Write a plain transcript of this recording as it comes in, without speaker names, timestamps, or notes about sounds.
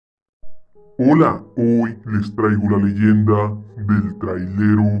Hola, hoy les traigo la leyenda del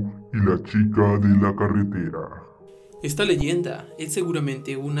trailero y la chica de la carretera. Esta leyenda es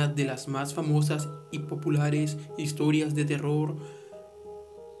seguramente una de las más famosas y populares historias de terror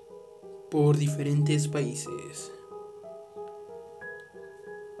por diferentes países.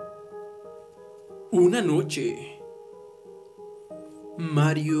 Una noche,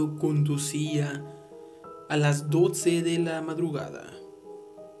 Mario conducía a las 12 de la madrugada,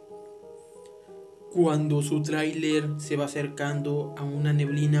 cuando su tráiler se va acercando a una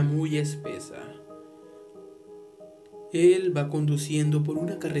neblina muy espesa. Él va conduciendo por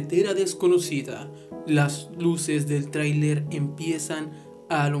una carretera desconocida. Las luces del tráiler empiezan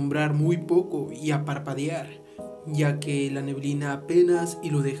a alumbrar muy poco y a parpadear, ya que la neblina apenas y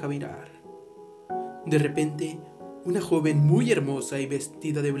lo deja mirar. De repente, una joven muy hermosa y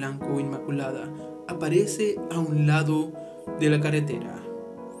vestida de blanco inmaculada aparece a un lado de la carretera.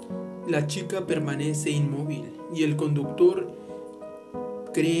 La chica permanece inmóvil y el conductor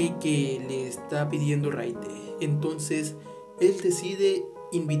cree que le está pidiendo raite. Entonces él decide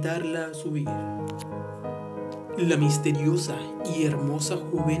invitarla a subir. La misteriosa y hermosa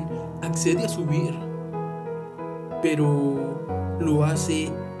joven accede a subir, pero lo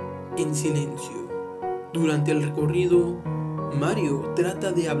hace en silencio. Durante el recorrido, Mario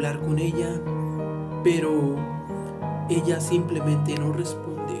trata de hablar con ella, pero ella simplemente no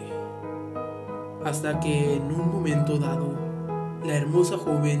responde. Hasta que en un momento dado, la hermosa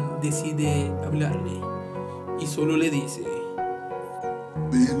joven decide hablarle y solo le dice: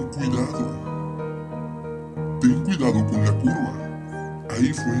 Ten cuidado con la curva.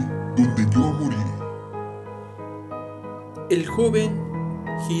 Ahí fue donde yo morí. el joven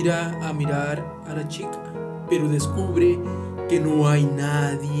gira a mirar a la chica, pero descubre que no hay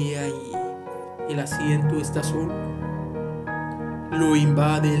nadie ahí. El asiento está solo. Lo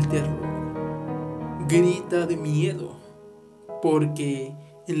invade el terror. Grita de miedo, porque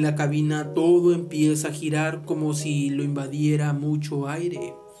en la cabina todo empieza a girar como si lo invadiera mucho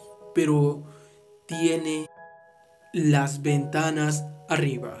aire, pero tiene las ventanas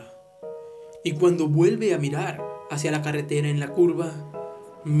arriba. Y cuando vuelve a mirar hacia la carretera en la curva,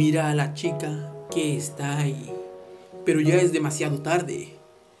 mira a la chica que está ahí. Pero ya es demasiado tarde,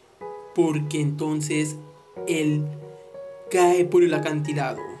 porque entonces él cae por el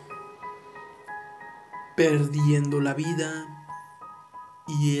acantilado, perdiendo la vida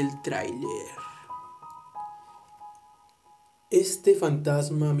y el tráiler. Este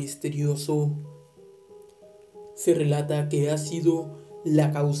fantasma misterioso se relata que ha sido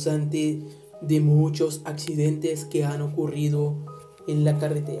la causante de muchos accidentes que han ocurrido en la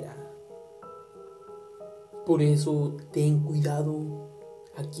carretera. Por eso ten cuidado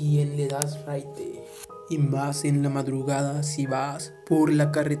a quien le das raite, y más en la madrugada si vas por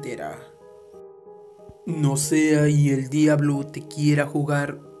la carretera. No sea y el diablo te quiera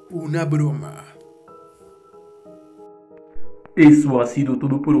jugar una broma. Eso ha sido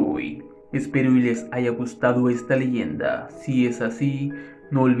todo por hoy. Espero y les haya gustado esta leyenda. Si es así,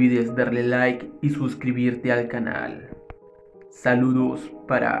 no olvides darle like y suscribirte al canal. Saludos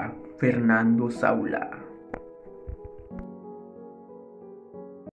para Fernando Saula.